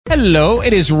Hello,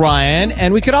 it is Ryan,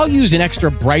 and we could all use an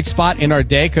extra bright spot in our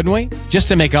day, couldn't we? Just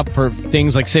to make up for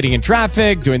things like sitting in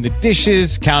traffic, doing the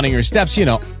dishes, counting your steps, you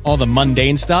know, all the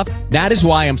mundane stuff. That is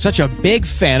why I'm such a big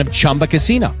fan of Chumba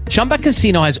Casino. Chumba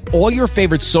Casino has all your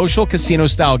favorite social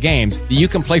casino-style games that you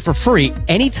can play for free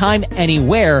anytime,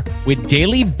 anywhere with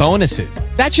daily bonuses.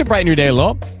 That should brighten your day a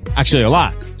little. Actually, a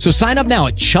lot. So sign up now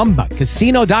at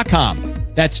ChumbaCasino.com.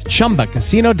 That's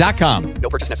ChumbaCasino.com. No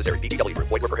purchase necessary. VGW Group.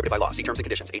 Void where prohibited by law. See terms and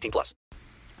conditions. 18 plus.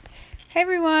 Hey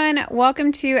everyone,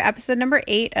 welcome to episode number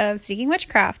 8 of Seeking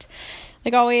Witchcraft.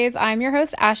 Like always, I'm your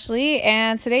host Ashley,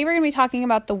 and today we're going to be talking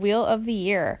about the Wheel of the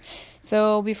Year.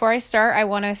 So before I start, I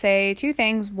want to say two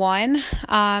things. One,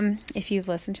 if you've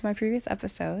listened to my previous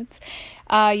episodes,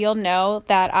 you'll know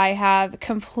that I have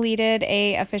completed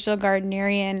a official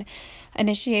Gardnerian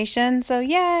initiation. So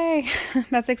yay,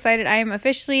 that's excited. I am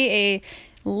officially a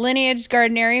lineage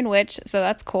Gardnerian witch, so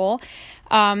that's cool.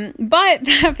 But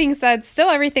that being said, still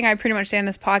everything I pretty much say in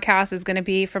this podcast is going to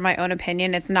be from my own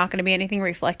opinion. It's not going to be anything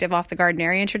reflective off the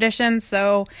Gardnerian tradition.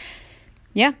 So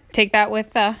yeah, take that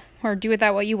with, or do with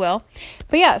that what you will.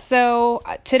 But yeah, so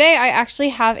today I actually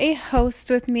have a host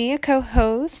with me, a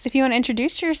co-host. If you want to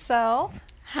introduce yourself.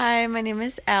 Hi, my name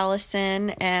is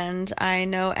Allison, and I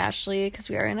know Ashley because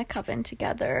we are in a coven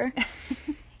together.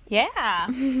 Yeah.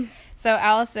 So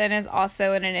Allison is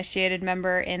also an initiated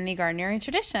member in the Gardnerian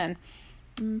tradition.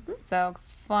 Mm-hmm. So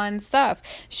fun stuff.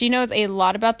 She knows a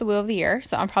lot about the Wheel of the Year,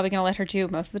 so I'm probably going to let her do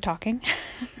most of the talking.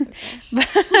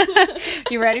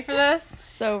 You ready for this?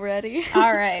 So ready.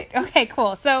 All right. Okay,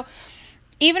 cool. So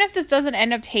even if this doesn't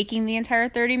end up taking the entire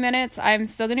 30 minutes, I'm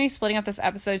still going to be splitting up this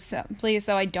episode simply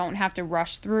so I don't have to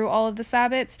rush through all of the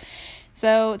Sabbats.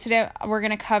 So today we're going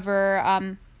to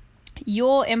cover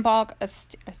Yule, Imbolc,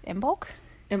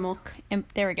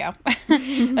 there we go.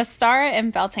 Ostara,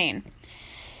 and Beltane.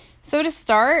 So to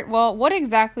start, well, what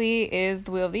exactly is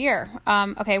the Wheel of the Year?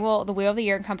 The Wheel of the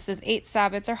Year encompasses 8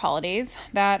 Sabbats or holidays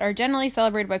that are generally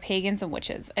celebrated by pagans and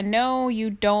witches. And no, you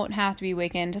don't have to be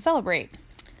Wiccan to celebrate.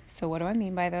 So what do I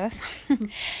mean by this?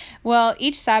 Well,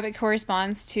 each Sabbat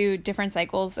corresponds to different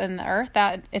cycles in the earth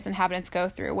that its inhabitants go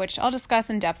through, which I'll discuss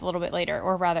in depth a little bit later,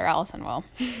 or rather Allison will.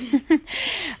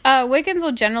 Wiccans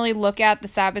will generally look at the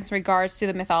Sabbats in regards to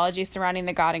the mythology surrounding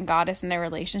the god and goddess and their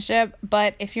relationship,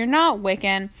 but if you're not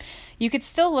Wiccan, you could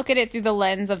still look at it through the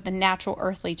lens of the natural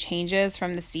earthly changes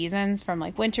from the seasons, from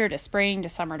like winter to spring to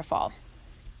summer to fall.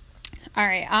 All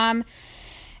right,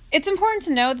 it's important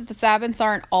to note that the Sabbats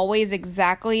aren't always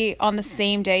exactly on the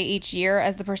same day each year,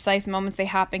 as the precise moments they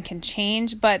happen can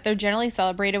change, but they're generally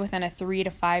celebrated within a 3 to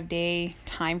 5 day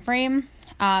time frame.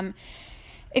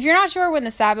 If you're not sure when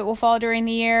the Sabbat will fall during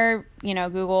the year, you know,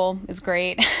 Google is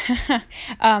great. But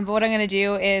what I'm going to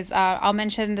do is I'll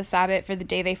mention the Sabbat for the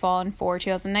day they fall in for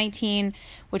 2019,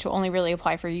 which will only really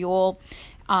apply for Yule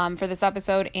for this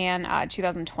episode, and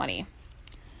 2020.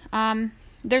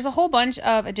 There's a whole bunch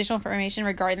of additional information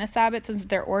regarding the Sabbats and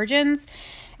their origins,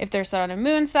 if they're sun and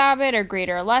moon Sabbat or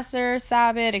greater or lesser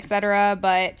Sabbat, etc.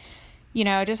 But, you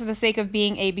know, just for the sake of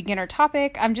being a beginner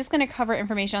topic, I'm just going to cover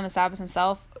information on the Sabbats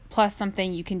themselves, plus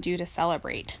something you can do to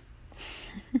celebrate.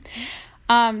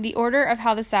 The order of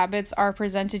how the Sabbats are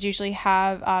presented usually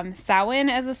have Samhain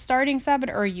as a starting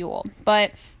Sabbat or Yule,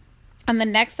 but on the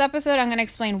next episode, I'm going to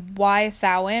explain why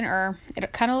Samhain, or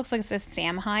it kind of looks like it says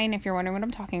Samhain, if you're wondering what I'm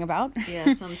talking about.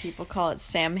 Yeah, some people call it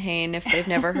Samhain if they've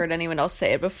never heard anyone else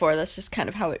say it before. That's just kind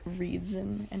of how it reads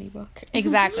in any book.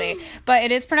 Exactly. But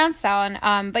it is pronounced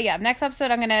Samhain. But yeah, next episode,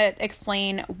 I'm going to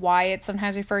explain why it's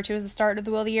sometimes referred to as the start of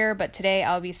the Wheel of the Year, but today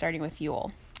I'll be starting with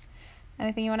Yule.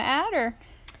 Anything you want to add, or?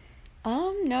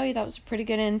 No, that was a pretty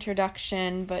good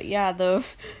introduction, but yeah, The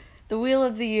Wheel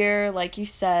of the Year, like you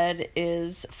said,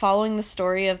 is following the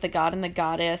story of the god and the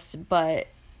goddess, but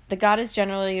the god is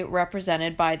generally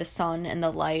represented by the sun and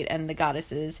the light, and the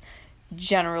goddess is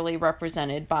generally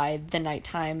represented by the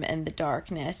nighttime and the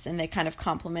darkness, and they kind of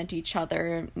complement each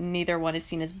other. Neither one is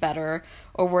seen as better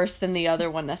or worse than the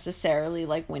other one necessarily.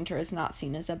 Like, winter is not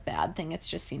seen as a bad thing, it's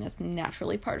just seen as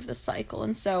naturally part of the cycle.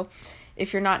 And so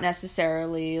if you're not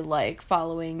necessarily like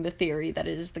following the theory that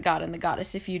it is the god and the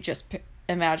goddess, if you just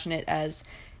imagine it as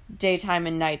daytime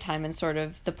and nighttime and sort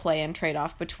of the play and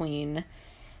trade-off between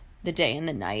the day and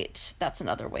the night, that's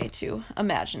another way to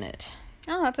imagine it.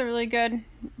 Oh, that's a really good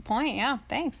point. Yeah,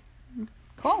 thanks.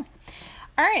 Cool.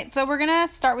 All right, so we're going to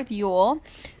start with Yule.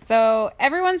 So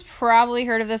everyone's probably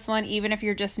heard of this one, even if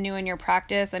you're just new in your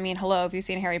practice. I mean, hello, if you've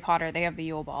seen Harry Potter, they have the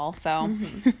Yule Ball. So,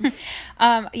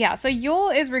 so Yule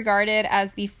is regarded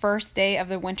as the first day of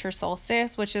the winter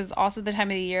solstice, which is also the time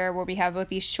of the year where we have both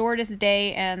the shortest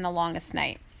day and the longest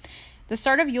night. The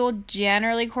start of Yule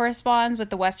generally corresponds with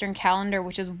the Western calendar,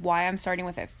 which is why I'm starting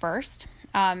with it first.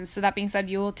 So that being said,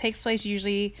 Yule takes place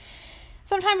usually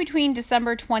sometime between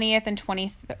December 20th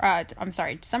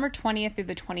December 20th through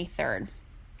the 23rd.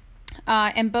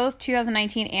 In both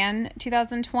 2019 and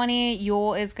 2020,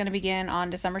 Yule is going to begin on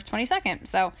December 22nd.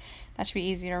 So that should be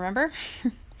easy to remember.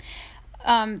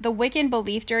 The Wiccan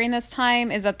belief during this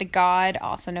time is that the god,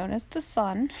 also known as the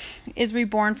sun, is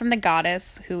reborn from the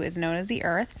goddess, who is known as the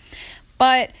earth.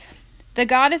 But the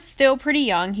god is still pretty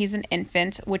young. He's an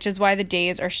infant, which is why the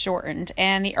days are shortened.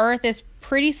 And the earth is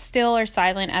pretty still or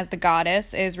silent as the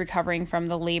goddess is recovering from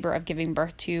the labor of giving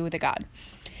birth to the god.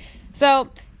 So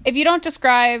if you don't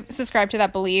subscribe to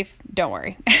that belief, don't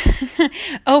worry.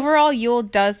 Overall, Yule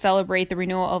does celebrate the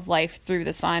renewal of life through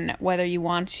the sun, whether you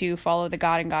want to follow the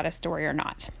god and goddess story or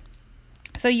not.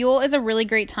 So Yule is a really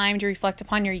great time to reflect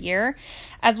upon your year,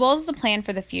 as well as to plan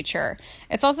for the future.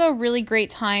 It's also a really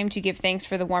great time to give thanks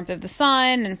for the warmth of the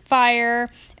sun and fire,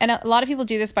 and a lot of people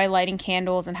do this by lighting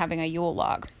candles and having a Yule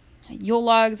log. Yule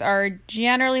logs are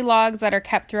generally logs that are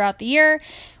kept throughout the year,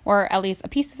 or at least a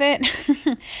piece of it,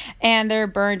 and they're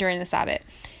burned during the Sabbath.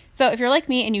 So if you're like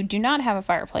me and you do not have a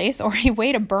fireplace or a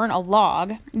way to burn a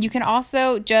log, you can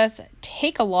also just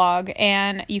take a log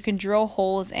and you can drill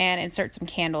holes and insert some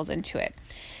candles into it.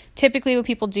 Typically what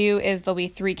people do is there'll be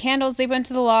 3 candles they put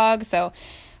into the log, so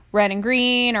red and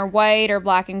green or white or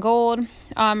black and gold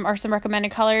are some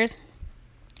recommended colors.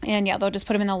 And yeah, they'll just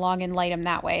put them in the log and light them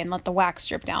that way and let the wax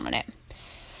drip down on it.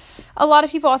 A lot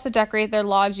of people also decorate their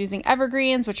logs using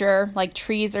evergreens, which are like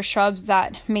trees or shrubs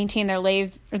that maintain their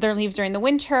leaves during the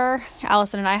winter.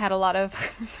 Allison and I had a lot of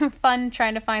fun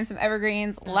trying to find some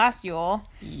evergreens last Yule.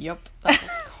 Yep, that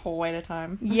was quite a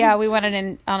time. Yeah, we went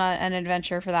on an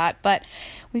adventure for that, but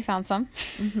we found some.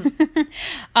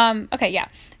 Mm-hmm. Okay, yeah.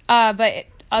 But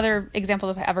other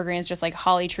examples of evergreens, just like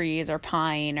holly trees or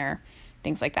pine or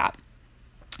things like that.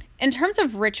 In terms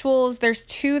of rituals, there's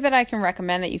 2 that I can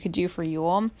recommend that you could do for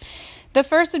Yule. The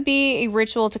first would be a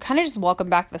ritual to kind of just welcome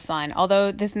back the sun,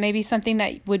 although this may be something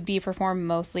that would be performed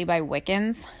mostly by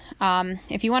Wiccans.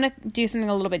 If you want to do something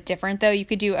a little bit different, though, you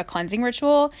could do a cleansing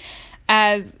ritual,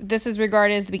 as this is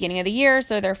regarded as the beginning of the year,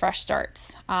 so they're fresh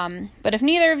starts. But if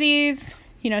neither of these,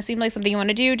 seem like something you want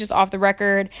to do, just off the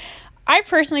record, I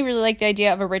personally really like the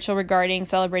idea of a ritual regarding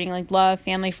celebrating like love,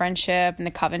 family, friendship, and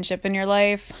the covenantship in your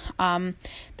life.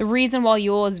 The reason why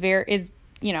Yule is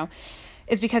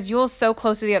because Yule is so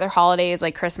close to the other holidays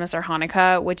like Christmas or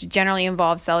Hanukkah, which generally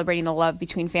involves celebrating the love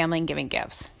between family and giving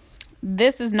gifts.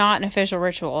 This is not an official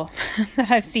ritual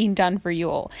that I've seen done for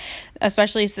Yule,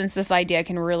 especially since this idea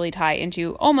can really tie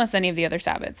into almost any of the other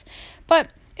Sabbats. But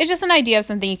it's just an idea of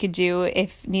something you could do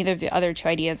if neither of the other 2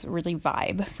 ideas really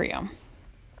vibe for you.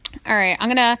 All right, I'm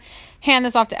going to hand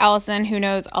this off to Allison, who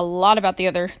knows a lot about the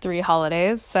other 3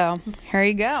 holidays. So here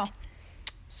you go.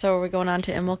 So are we going on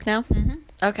to Imbolc now? Mm-hmm.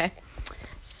 Okay.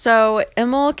 So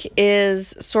Imbolc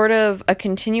is sort of a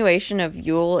continuation of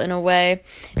Yule in a way.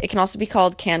 It can also be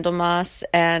called Candlemas,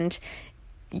 and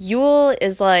Yule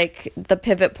is like the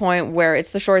pivot point where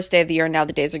it's the shortest day of the year and now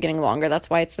the days are getting longer. That's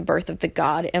why it's the birth of the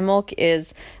god. Imbolc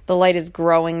is the light is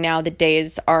growing now. The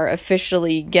days are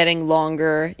officially getting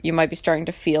longer. You might be starting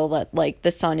to feel that like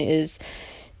the sun is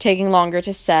taking longer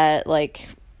to set. Like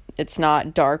it's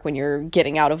not dark when you're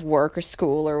getting out of work or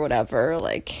school or whatever.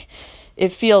 Like it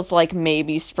feels like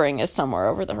maybe spring is somewhere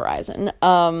over the horizon.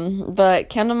 But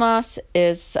Candlemas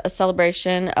is a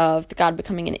celebration of the god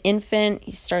becoming an infant.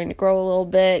 He's starting to grow a little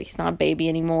bit. He's not a baby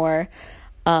anymore.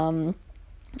 And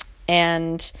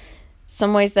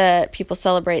some ways that people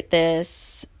celebrate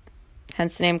this,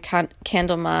 hence the name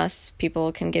Candlemas,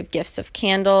 people can give gifts of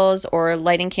candles, or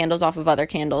lighting candles off of other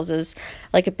candles is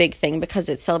like a big thing because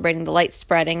it's celebrating the light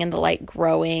spreading and the light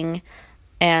growing.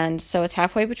 And so it's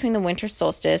halfway between the winter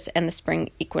solstice and the spring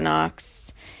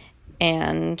equinox.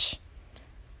 And,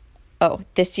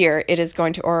 this year it is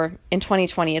going to, or in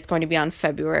 2020, it's going to be on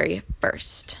February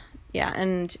 1st. Yeah,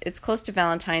 and it's close to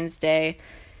Valentine's Day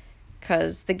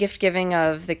because the gift giving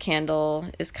of the candle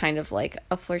is kind of like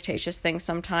a flirtatious thing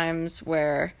sometimes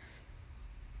where,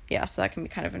 yeah, so that can be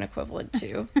kind of an equivalent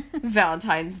to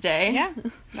Valentine's Day. Yeah,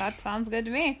 that sounds good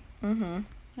to me. Mm-hmm.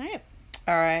 All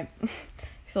right.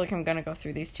 I feel like I'm going to go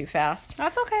through these too fast.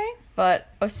 That's okay. But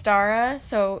Ostara,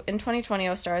 so in 2020,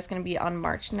 Ostara is going to be on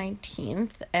March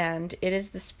 19th, and it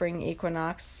is the spring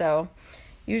equinox. So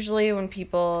usually when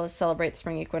people celebrate the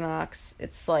spring equinox,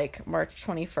 it's like March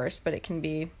 21st, but it can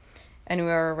be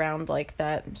anywhere around like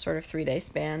that sort of 3-day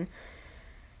span.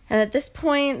 And at this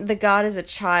point, the god is a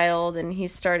child, and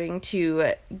he's starting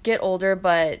to get older,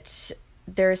 but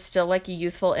there's still like a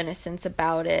youthful innocence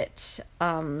about it.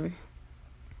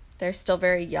 They're still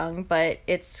very young, but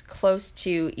it's close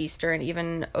to Easter, and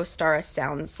even Ostara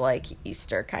sounds like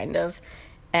Easter, kind of.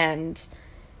 And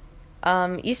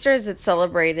Easter, as it's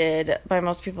celebrated by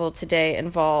most people today,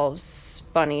 involves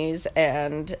bunnies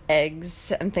and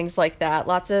eggs and things like that.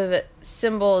 Lots of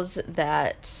symbols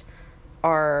that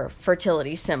are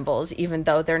fertility symbols, even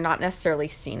though they're not necessarily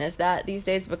seen as that these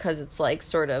days, because it's like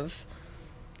sort of,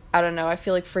 I don't know, I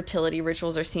feel like fertility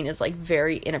rituals are seen as like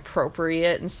very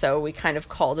inappropriate, and so we kind of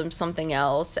call them something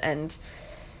else. And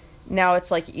now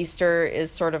it's like Easter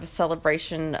is sort of a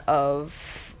celebration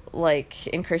of, like,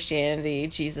 in Christianity,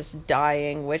 Jesus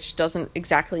dying, which doesn't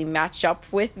exactly match up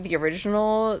with the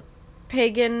original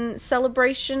pagan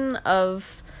celebration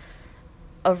of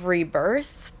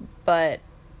rebirth. But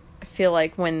I feel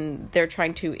like when they're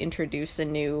trying to introduce a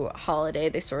new holiday,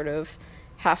 they sort of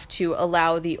have to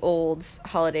allow the old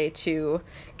holiday to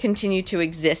continue to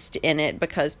exist in it,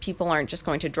 because people aren't just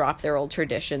going to drop their old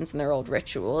traditions and their old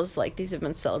rituals. Like, these have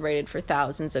been celebrated for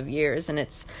thousands of years, and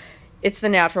it's the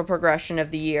natural progression of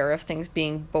the year of things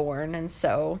being born. And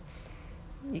so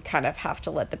you kind of have to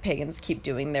let the pagans keep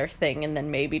doing their thing, and then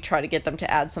maybe try to get them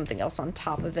to add something else on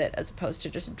top of it, as opposed to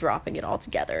just dropping it all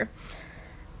together.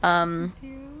 Do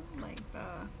you like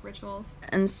the rituals?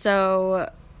 And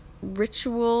so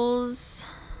rituals,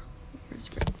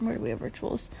 where do we have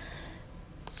rituals?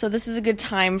 So this is a good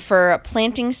time for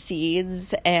planting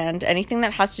seeds and anything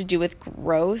that has to do with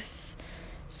growth.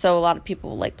 So a lot of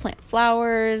people like plant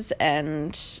flowers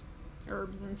and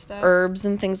Herbs and stuff. Herbs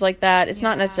and things like that. It's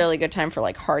not necessarily a good time for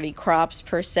like hardy crops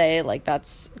per se. Like,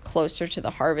 that's closer to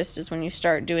the harvest is when you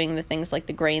start doing the things like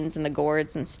the grains and the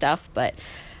gourds and stuff. But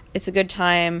it's a good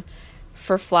time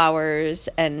for flowers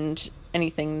and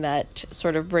anything that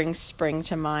sort of brings spring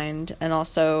to mind. And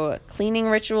also cleaning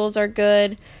rituals are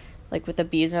good, like with a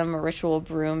besom or ritual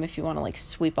broom, if you want to like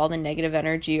sweep all the negative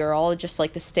energy or all just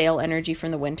like the stale energy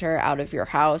from the winter out of your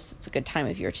house. It's a good time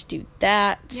of year to do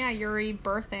that. Yeah, you're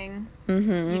rebirthing,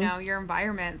 your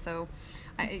environment. So,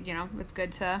 it's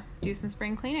good to do some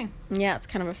spring cleaning. Yeah, it's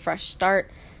kind of a fresh start.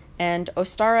 And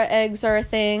Ostara eggs are a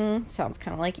thing. Sounds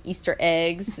kind of like Easter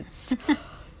eggs. It's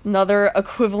another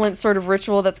equivalent sort of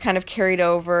ritual that's kind of carried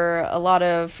over. A lot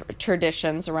of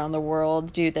traditions around the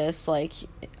world do this, like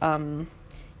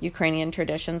Ukrainian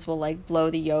traditions will like blow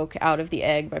the yolk out of the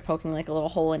egg by poking like a little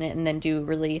hole in it, and then do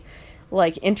really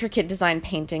like intricate design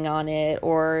painting on it.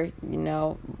 Or,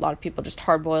 a lot of people just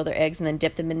hard boil their eggs and then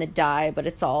dip them in the dye, but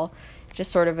it's all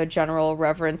just sort of a general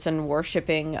reverence and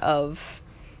worshiping of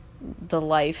the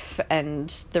life and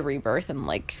the rebirth and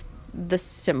like the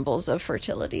symbols of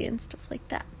fertility and stuff like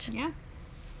that. Yeah.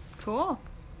 Cool.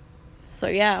 So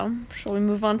yeah, shall we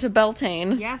move on to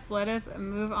Beltane? Yes, let us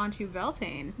move on to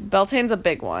Beltane. Beltane's a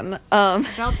big one.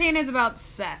 Beltane is about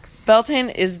sex. Beltane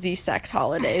is the sex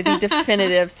holiday, the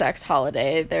definitive sex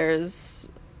holiday. There's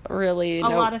really a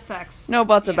lot of sex. No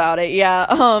buts about it. Yeah.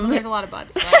 There's a lot of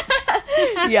buts.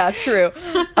 But... yeah, true.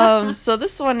 So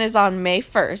this one is on May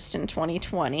 1st in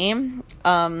 2020.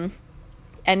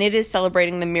 And it is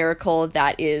celebrating the miracle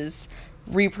that is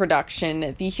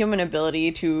reproduction, the human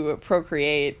ability to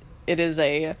procreate. It is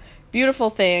a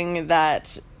beautiful thing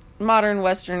that modern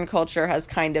Western culture has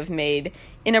kind of made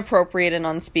inappropriate and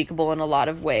unspeakable in a lot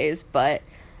of ways. But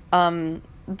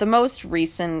the most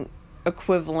recent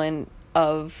equivalent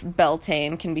of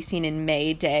Beltane can be seen in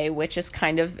May Day, which is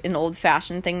kind of an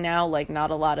old-fashioned thing now. Like,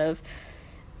 not a lot of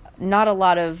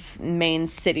main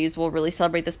cities will really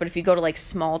celebrate this, but if you go to like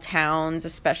small towns,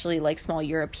 especially like small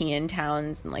European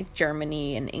towns in like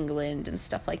Germany and England and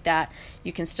stuff like that,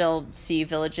 you can still see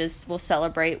villages will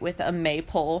celebrate with a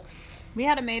maypole. We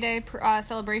had a May Day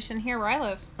celebration here where I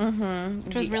live,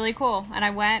 which was really cool. And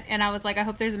I went and I was like, I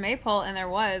hope there's a maypole, and there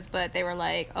was, but they were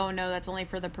like, oh no, that's only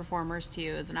for the performers to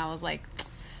use. And I was like,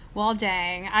 well,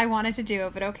 dang, I wanted to do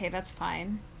it, but okay, that's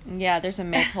fine. Yeah, there's a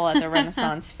maypole at the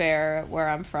Renaissance Fair where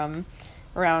I'm from,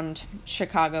 around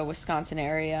Chicago, Wisconsin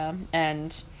area,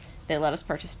 and they let us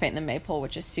participate in the maypole,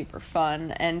 which is super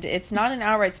fun. And it's not an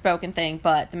outright spoken thing,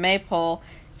 but the maypole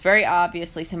is very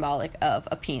obviously symbolic of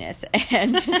a penis.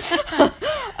 And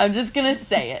I'm just gonna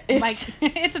say it.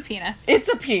 It's a penis. It's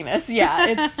a penis,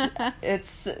 yeah.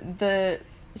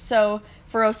 So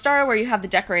for Ostara, where you have the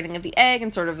decorating of the egg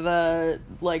and sort of the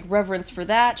like reverence for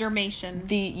that. Germation.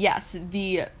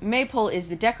 The maypole is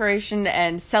the decoration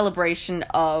and celebration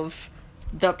of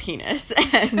the penis,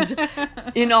 and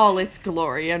in all its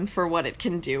glory and for what it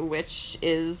can do, which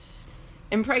is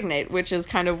impregnate, which is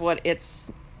kind of what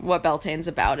Beltane's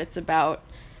about. It's about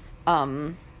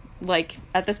like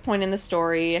at this point in the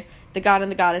story, the god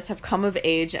and the goddess have come of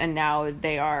age, and now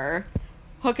they are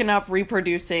hooking up,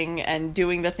 reproducing, and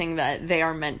doing the thing that they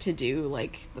are meant to do.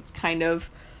 Like, that's kind of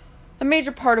a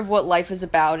major part of what life is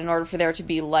about. In order for there to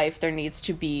be life, there needs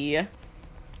to be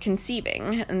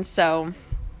conceiving. And so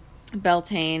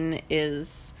Beltane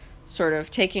is sort of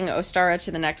taking Ostara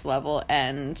to the next level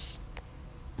and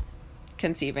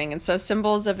conceiving. And so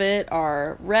symbols of it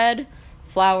are red,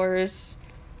 flowers,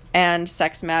 and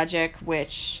sex magic,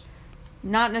 which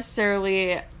not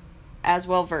necessarily as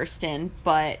well versed in,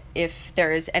 but if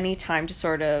there is any time to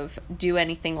sort of do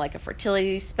anything like a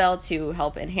fertility spell to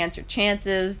help enhance your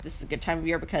chances, this is a good time of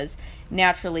year, because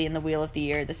naturally in the Wheel of the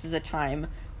Year, this is a time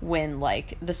when,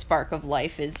 like, the spark of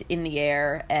life is in the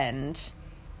air, and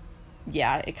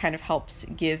yeah, it kind of helps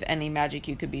give any magic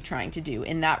you could be trying to do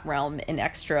in that realm an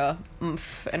extra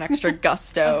oomph, an extra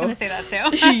gusto. I was going to say that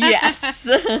too. Yes.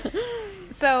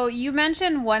 So you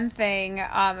mentioned one thing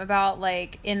about,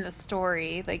 like, in the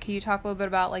story. Like, can you talk a little bit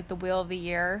about, like, the Wheel of the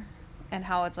Year and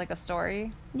how it's like a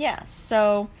story? Yeah,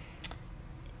 so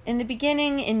in the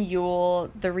beginning in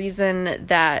Yule, the reason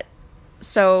that...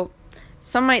 So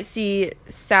some might see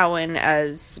Samhain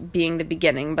as being the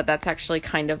beginning, but that's actually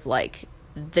kind of like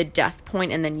the death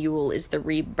point, and then Yule is the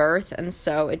rebirth, and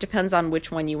so it depends on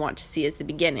which one you want to see as the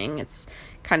beginning. It's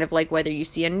kind of like whether you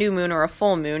see a new moon or a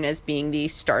full moon as being the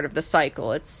start of the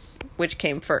cycle. It's which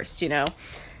came first, you know?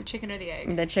 The chicken or the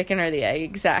egg. The chicken or the egg,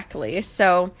 exactly.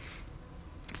 So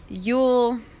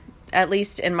Yule, at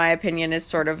least in my opinion, is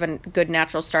sort of a good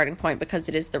natural starting point because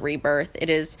it is the rebirth. It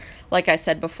is, like I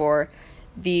said before,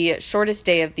 the shortest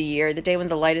day of the year, the day when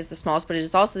the light is the smallest, but it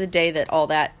is also the day that all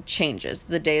that changes.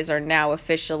 The days are now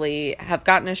officially have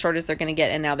gotten as short as they're going to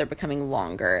get, and now they're becoming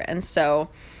longer. And so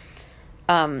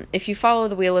if you follow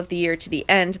the Wheel of the Year to the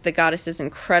end, the goddess is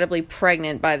incredibly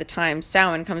pregnant by the time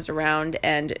Samhain comes around,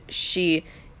 and she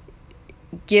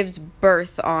gives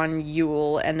birth on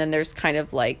Yule, and then there's kind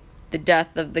of like the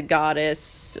death of the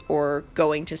goddess or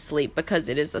going to sleep, because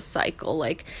it is a cycle.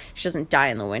 Like, she doesn't die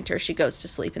in the winter, she goes to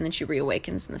sleep and then she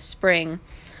reawakens in the spring.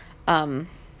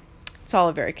 It's all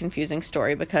a very confusing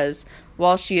story, because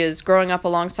while she is growing up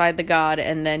alongside the god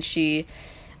and then she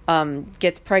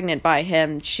gets pregnant by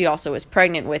him, she also is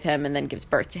pregnant with him and then gives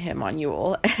birth to him on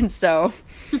Yule. And so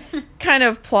kind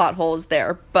of plot holes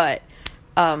there, but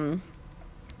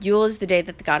Yule is the day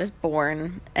that the god is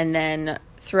born, and then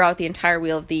throughout the entire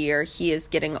Wheel of the Year, he is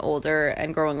getting older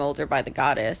and growing older by the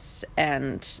goddess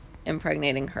and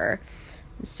impregnating her.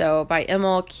 So by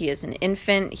Imbolc, he is an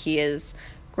infant. He is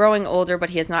growing older, but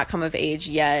he has not come of age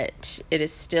yet. It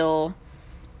is still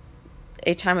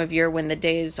a time of year when the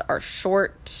days are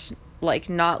short, like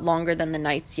not longer than the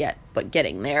nights yet, but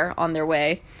getting there, on their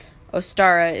way.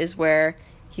 Ostara is where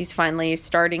he's finally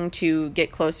starting to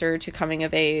get closer to coming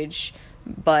of age,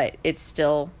 but it's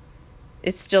still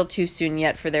too soon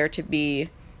yet for there to be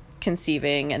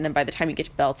conceiving. And then by the time you get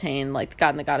to Beltane, like, the god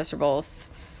and the goddess are both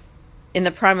in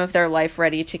the prime of their life,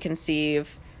 ready to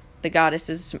conceive. The goddess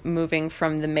is moving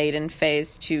from the maiden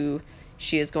phase to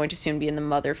she is going to soon be in the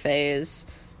mother phase.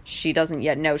 She doesn't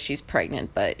yet know she's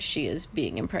pregnant, but she is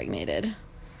being impregnated.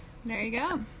 There you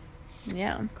go.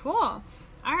 Yeah. Cool. All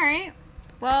right.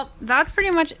 Well, that's pretty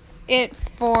much it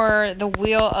for the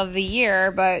Wheel of the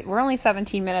Year, but we're only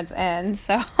 17 minutes in,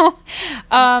 so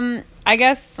I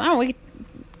guess we could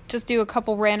just do a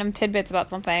couple random tidbits about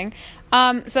something.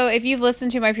 So if you've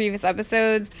listened to my previous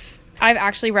episodes, I've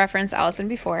actually referenced Allison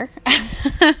before.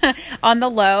 On the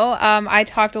low, I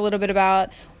talked a little bit about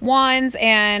wands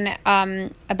and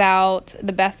about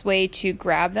the best way to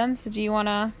grab them. So do you want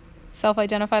to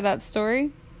self-identify that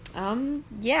story?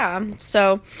 Yeah.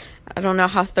 So I don't know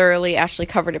how thoroughly Ashley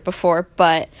covered it before,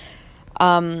 but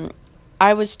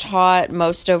I was taught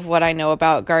most of what I know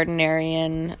about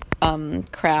Gardnerian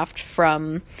craft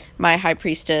from my high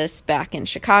priestess back in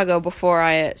Chicago before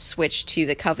I switched to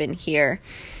the coven here,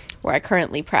 where I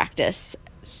currently practice.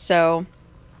 So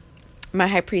my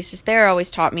high priestess there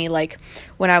always taught me, like,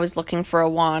 when I was looking for a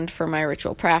wand for my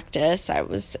ritual practice, I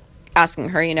was asking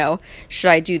her, should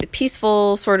I do the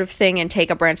peaceful sort of thing and take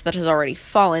a branch that has already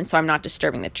fallen so I'm not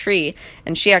disturbing the tree?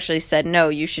 And she actually said, no,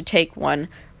 you should take one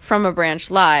from a branch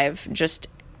live, just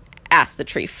ask the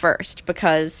tree first,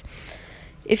 because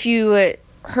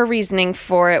her reasoning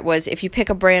for it was, if you pick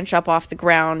a branch up off the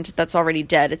ground that's already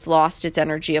dead, it's lost its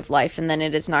energy of life, and then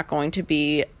it is not going to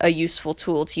be a useful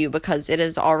tool to you because it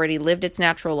has already lived its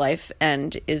natural life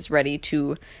and is ready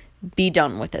to be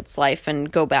done with its life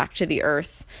and go back to the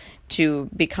earth to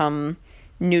become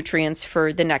nutrients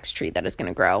for the next tree that is going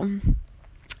to grow.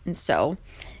 And so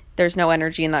there's no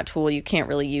energy in that tool. You can't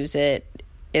really use it.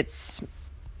 It's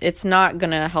not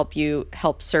going to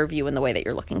help serve you in the way that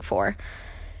you're looking for.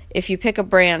 if you pick a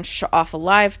branch off a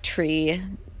live tree,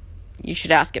 you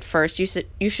should ask it first.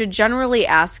 You should generally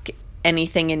ask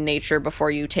anything in nature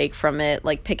before you take from it,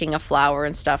 like picking a flower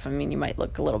and stuff. I mean, you might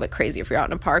look a little bit crazy if you're out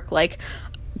in a park, like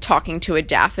talking to a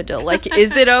daffodil, like,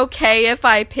 is it okay if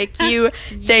I pick you?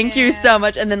 Thank you so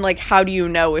much. And then, like, how do you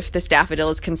know if this daffodil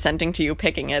is consenting to you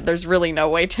picking it? There's really no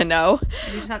way to know.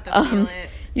 You just have to feel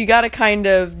it. You got to kind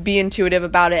of be intuitive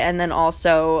about it. And then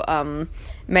also,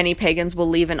 many pagans will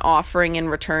leave an offering in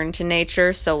return to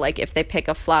nature. So, like, if they pick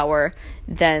a flower,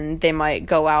 then they might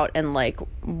go out and, like,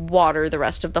 water the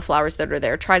rest of the flowers that are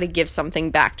there. Try to give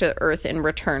something back to the earth in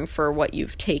return for what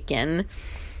you've taken.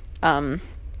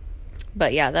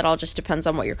 But yeah, that all just depends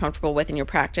on what you're comfortable with in your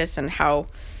practice and how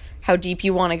deep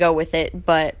you want to go with it.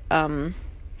 But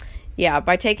yeah,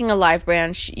 by taking a live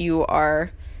branch, you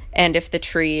are, and if the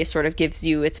tree sort of gives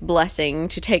you its blessing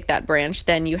to take that branch,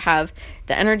 then you have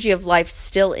the energy of life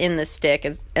still in the stick,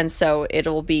 and so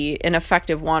it'll be an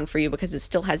effective wand for you because it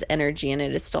still has energy in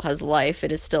it, it still has life,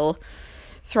 it is still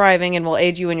thriving and will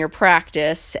aid you in your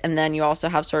practice. And then you also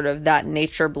have sort of that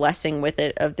nature blessing with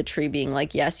it of the tree being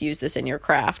like, yes, use this in your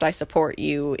craft. I support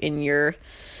you in your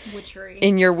witchery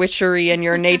and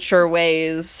your nature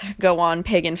ways. Go on,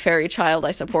 pagan fairy child,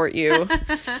 I support you.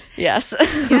 Yes.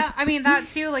 Yeah, I mean, that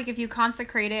too, like, if you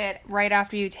consecrate it right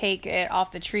after you take it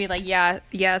off the tree, like,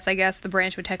 yes, I guess the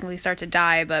branch would technically start to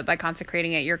die, but by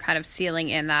consecrating it, you're kind of sealing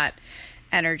in that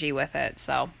energy with it.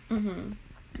 So,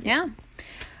 yeah.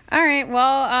 All right.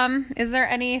 Well, is there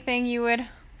anything you would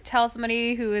tell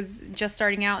somebody who is just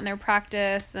starting out in their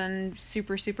practice and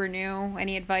super, super new?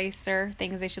 Any advice or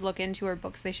things they should look into or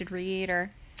books they should read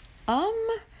or?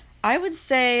 I would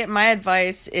say my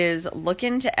advice is look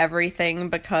into everything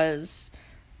because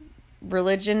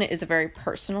religion is a very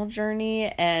personal journey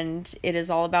and it is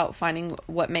all about finding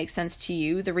what makes sense to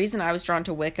you. The reason I was drawn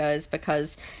to Wicca is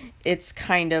because it's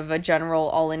kind of a general,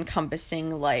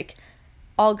 all-encompassing, like,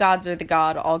 all gods are the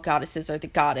god, all goddesses are the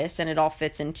goddess, and it all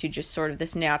fits into just sort of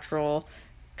this natural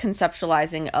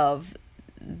conceptualizing of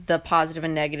the positive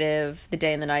and negative, the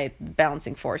day and the night,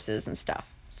 balancing forces and stuff.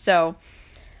 So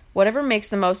whatever makes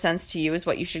the most sense to you is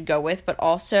what you should go with, but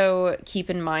also keep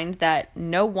in mind that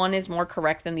no one is more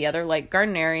correct than the other. Like,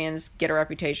 Gardnerians get a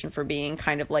reputation for being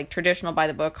kind of like traditional by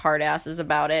the book, hard asses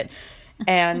about it,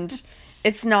 and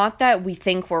it's not that we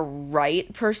think we're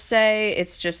right per se,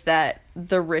 it's just that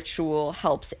the ritual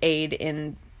helps aid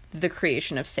in the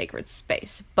creation of sacred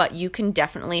space. But you can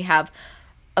definitely have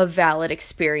a valid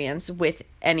experience with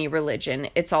any religion.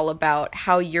 It's all about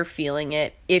how you're feeling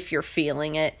it, if you're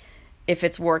feeling it, if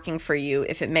it's working for you,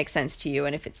 if it makes sense to you,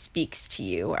 and if it speaks to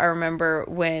you. I remember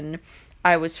when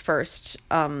I was first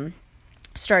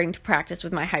starting to practice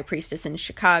with my high priestess in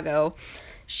Chicago,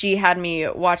 she had me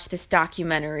watch this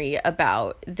documentary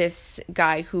about this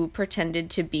guy who pretended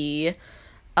to be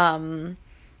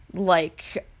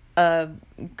like a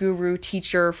guru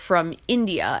teacher from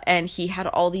India, and he had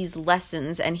all these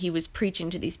lessons and he was preaching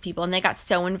to these people and they got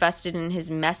so invested in his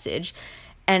message.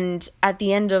 And at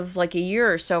the end of like a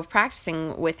year or so of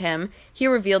practicing with him, he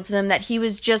revealed to them that he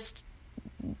was just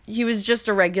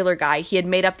a regular guy. He had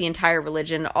made up the entire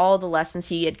religion, all the lessons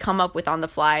he had come up with on the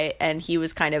fly, and he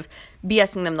was kind of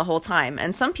BSing them the whole time.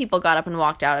 And some people got up and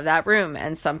walked out of that room,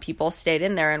 and some people stayed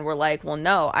in there and were like, well,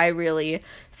 no, I really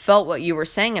felt what you were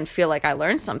saying and feel like I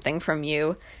learned something from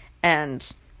you.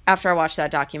 And after I watched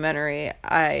that documentary,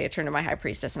 I turned to my high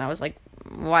priestess and I was like,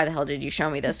 why the hell did you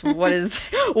show me this? What is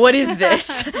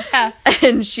this?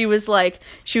 And she was like,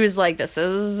 this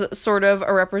is sort of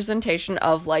a representation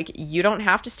of, like, you don't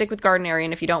have to stick with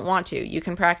Gardnerian if you don't want to. You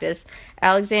can practice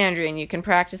Alexandrian, you can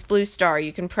practice Blue Star,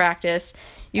 you can practice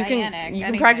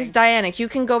practice Dianic, you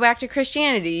can go back to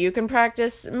Christianity, you can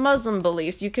practice Muslim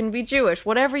beliefs, you can be Jewish,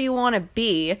 whatever you want to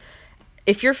be.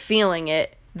 If you're feeling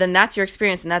it, then that's your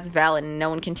experience and that's valid and no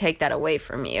one can take that away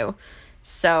from you.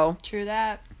 So true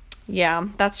that. Yeah,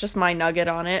 that's just my nugget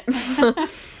on it.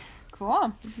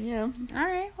 Cool. Yeah. All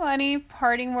right. Well, any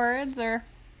parting words or?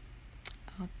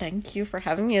 Oh, thank you for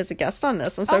having me as a guest on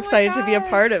this. I'm so excited to be a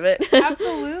part of it.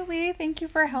 Absolutely. Thank you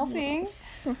for helping.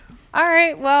 Yes. All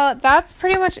right. Well, that's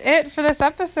pretty much it for this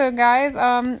episode, guys.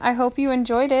 I hope you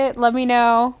enjoyed it. Let me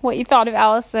know what you thought of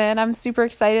Allison. I'm super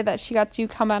excited that she got to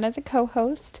come on as a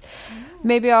co-host.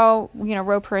 Maybe I'll,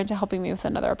 rope her into helping me with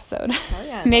another episode. Oh,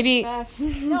 yeah. Maybe.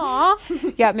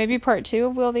 Yeah, maybe part 2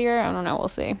 of Wheel of the Year. I don't know. We'll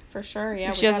see. For sure.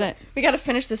 Yeah. We got to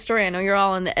finish the story. I know you're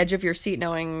all on the edge of your seat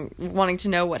wanting to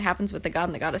know what happens with the god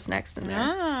and the goddess next in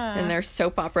their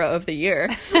soap opera of the year.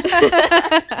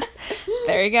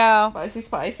 There you go.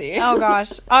 Spicy. Oh,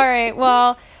 gosh. All right.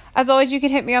 Well, As always, you can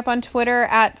hit me up on Twitter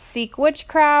at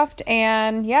SeekWitchcraft.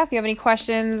 And yeah, if you have any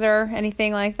questions or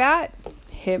anything like that,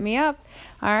 hit me up.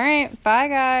 All right. Bye,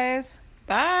 guys.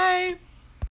 Bye.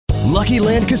 Lucky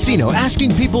Land Casino,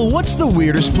 asking people, what's the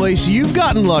weirdest place you've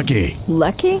gotten lucky?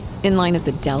 Lucky? In line at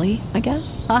the deli, I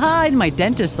guess? Aha, in my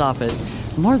dentist's office.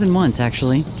 More than once,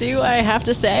 actually. Do I have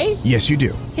to say? Yes, you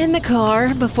do. In the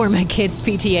car before my kids'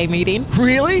 PTA meeting.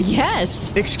 Really?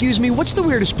 Yes. Excuse me, what's the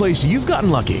weirdest place you've gotten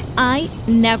lucky? I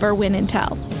never win and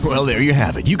tell. Well, there you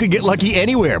have it. You can get lucky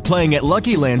anywhere, playing at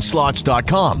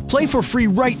LuckyLandSlots.com. Play for free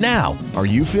right now. Are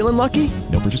you feeling lucky?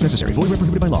 No purchase necessary. Void where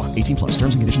prohibited by law. 18+.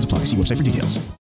 Terms and conditions apply. See website for details.